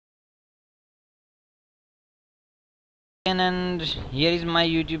And here is my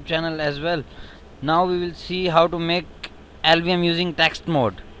YouTube channel as well. Now we will see how to make LVM using text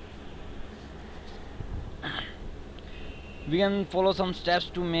mode. We can follow some steps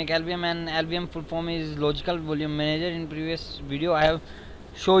to make LVM, and LVM full form is Logical Volume Manager. In previous video I have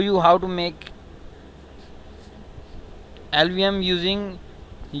show you how to make LVM using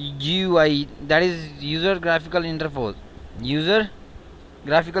GUI, that is user graphical interface.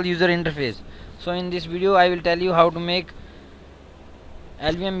 So in this video I will tell you how to make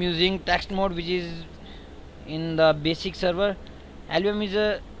LVM using text mode, which is in the basic server. LVM is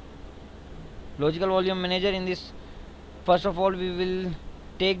a logical volume manager. In this, first of all, we will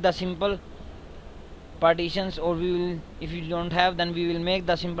take the simple partitions, or we will, if you don't have, then we will make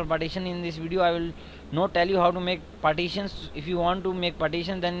the simple partition. In this video I will not tell you how to make partitions. If you want to make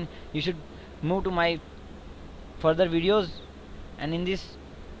partition, then you should move to my further videos, and in this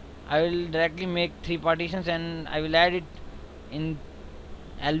I will directly make 3 partitions and I will add it in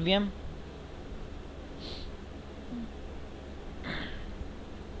LVM.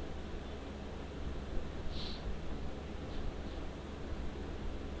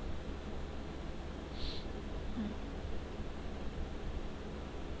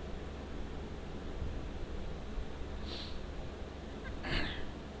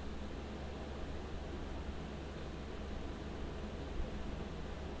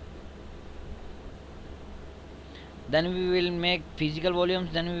 Then we will make physical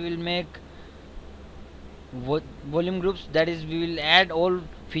volumes. Then we will make volume groups, that is we will add all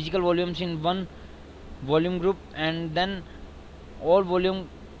physical volumes in one volume group, and then all volume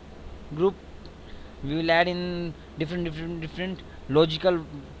group we will add in different logical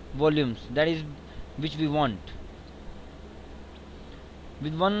volumes, that is which we want.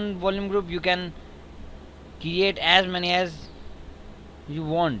 With one volume group you can create as many as you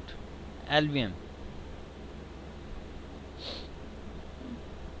want LVM.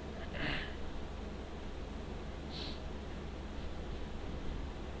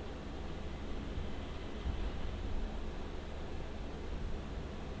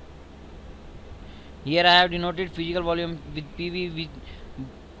 Here I have denoted physical volume with PV, with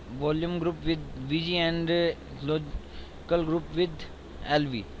volume group with VG, and logical group with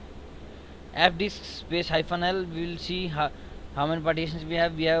LV. F disk space hyphen L, we will see how many partitions we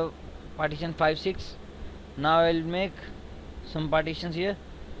have. We have partition 5, 6. Now I will make some partitions here.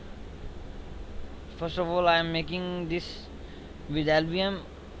 First of all, I am making this with LVM,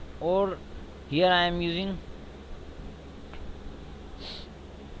 or here I am using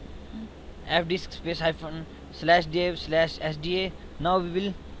F disk space hyphen slash dev slash SDA. Now we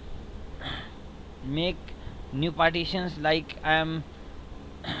will make new partitions like I am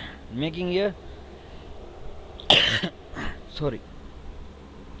making here. Sorry.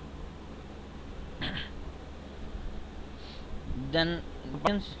 Then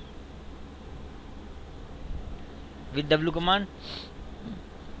with W command,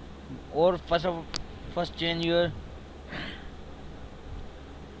 or first change your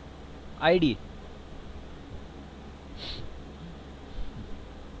ID.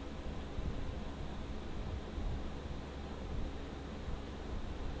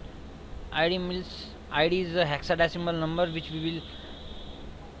 ID is a hexadecimal number which we will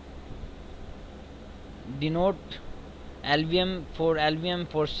denote LVM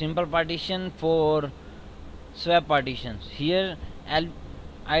for simple partition, for swap partitions. Here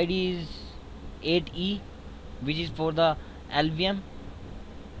ID is 8E, which is for the LVM.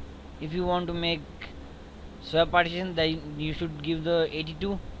 If you want to make swap partition, then you should give the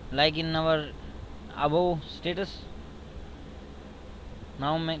 82, like in our above status.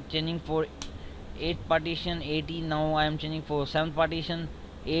 Now I am changing for 8 partition 80. Now I am changing for 7th partition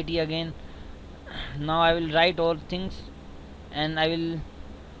 80 again. Now I will write all things, and I will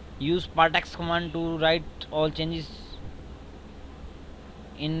use partex command to write all changes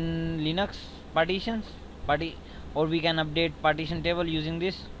in Linux partitions, or we can update partition table using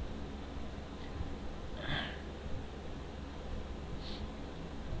this.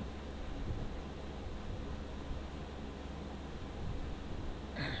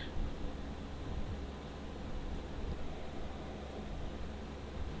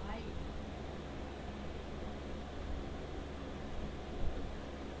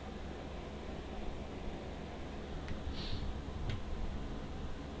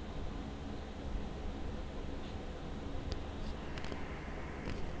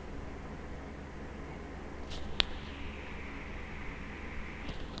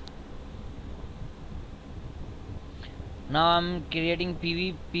 Now I'm creating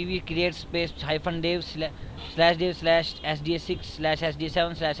PV create space hyphen dev slash dev slash sda6 slash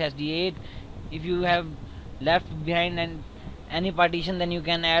sda7 slash sda8. If you have left behind and any partition, then you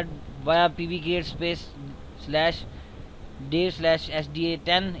can add via pv create space slash div slash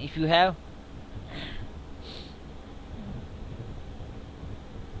sda10 if you have.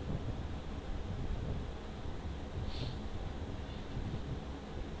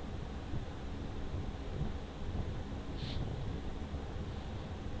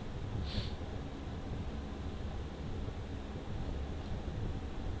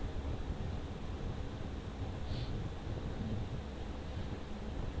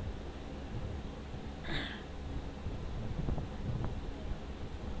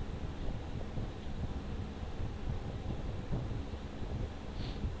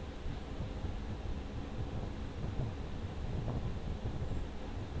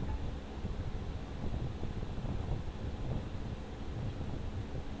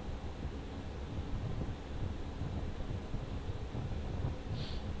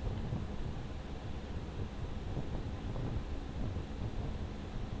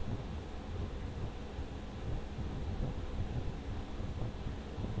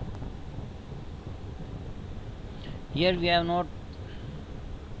 Here we have not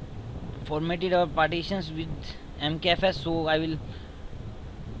formatted our partitions with mkfs, so I will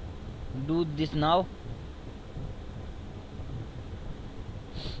do this now.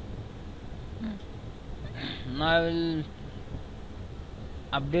 Now I will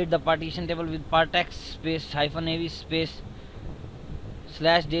update the partition table with partex space -av space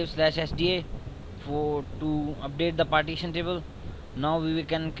slash div slash sda for to update the partition table. Now we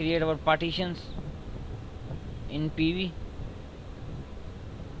can create our partitions in PV.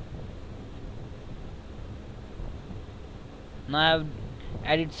 Now I have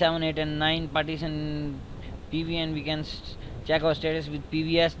added 7, 8 and 9 partition in PV, and we can check our status with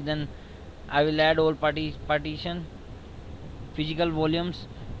PVS. Then I will add all partition physical volumes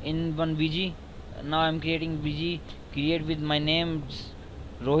in one VG. Now I am creating VG, create with my name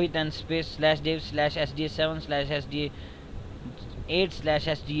Rohit and space slash div slash sda7 slash sda8 slash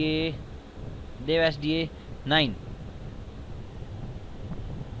sda div sda9.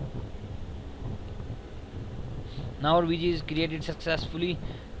 Now our VG is created successfully.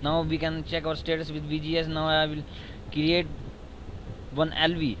 Now we can check our status with VGS. Now I will create one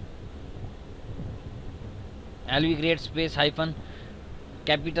LV create space hyphen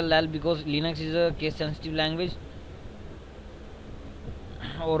capital L, because Linux is a case sensitive language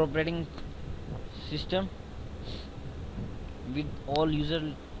or operating system with all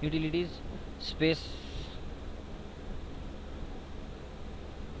user utilities space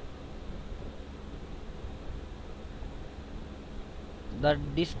the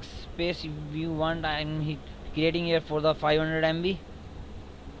disk space. If you want, I am creating here for the 500 MB.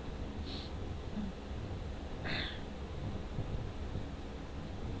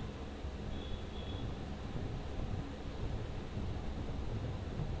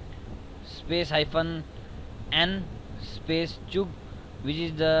 Space hyphen n space chug, which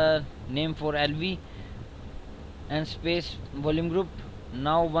is the name for LV, and space volume group.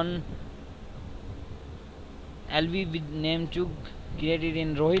 Now one LV with name chug created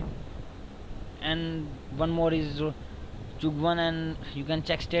in Rohit, and one more is chug1, and you can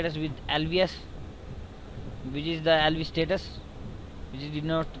check status with LVS, which is the LV status, which is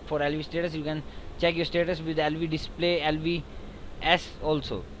not for LV status. You can check your status with LV display LVS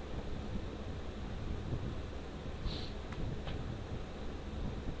also.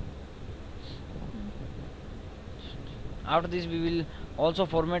 After this we will also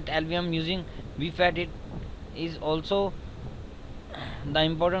format LVM using VFAT. It is also the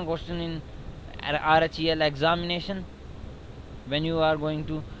important question in RHEL examination. When you are going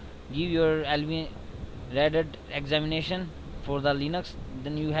to give your LV Red Hat examination for the Linux,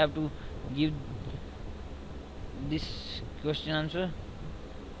 then you have to give this question answer.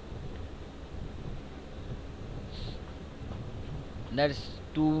 That's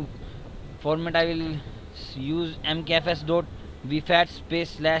to format. I will use mkfs dot vfat space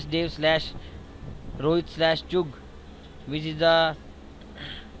slash div slash rohit slash chug, which is the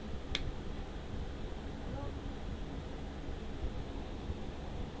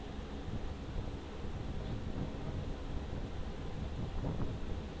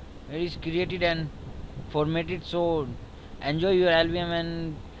it is created and formatted. So enjoy your LVM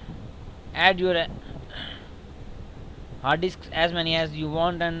and add your hard disks as many as you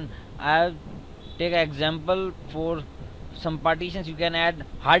want. And I have take an example for some partitions. You can add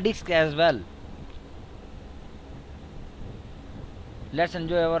hard disk as well. Let's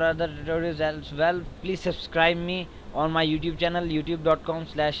enjoy our other tutorials as well. Please subscribe me on my YouTube channel,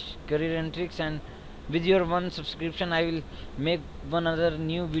 youtube.com/career and tricks, and with your one subscription I will make one other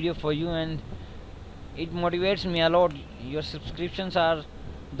new video for you. And It motivates me a lot. Your subscriptions are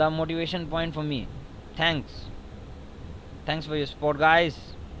the motivation point for me. Thanks. Thanks for your support, guys.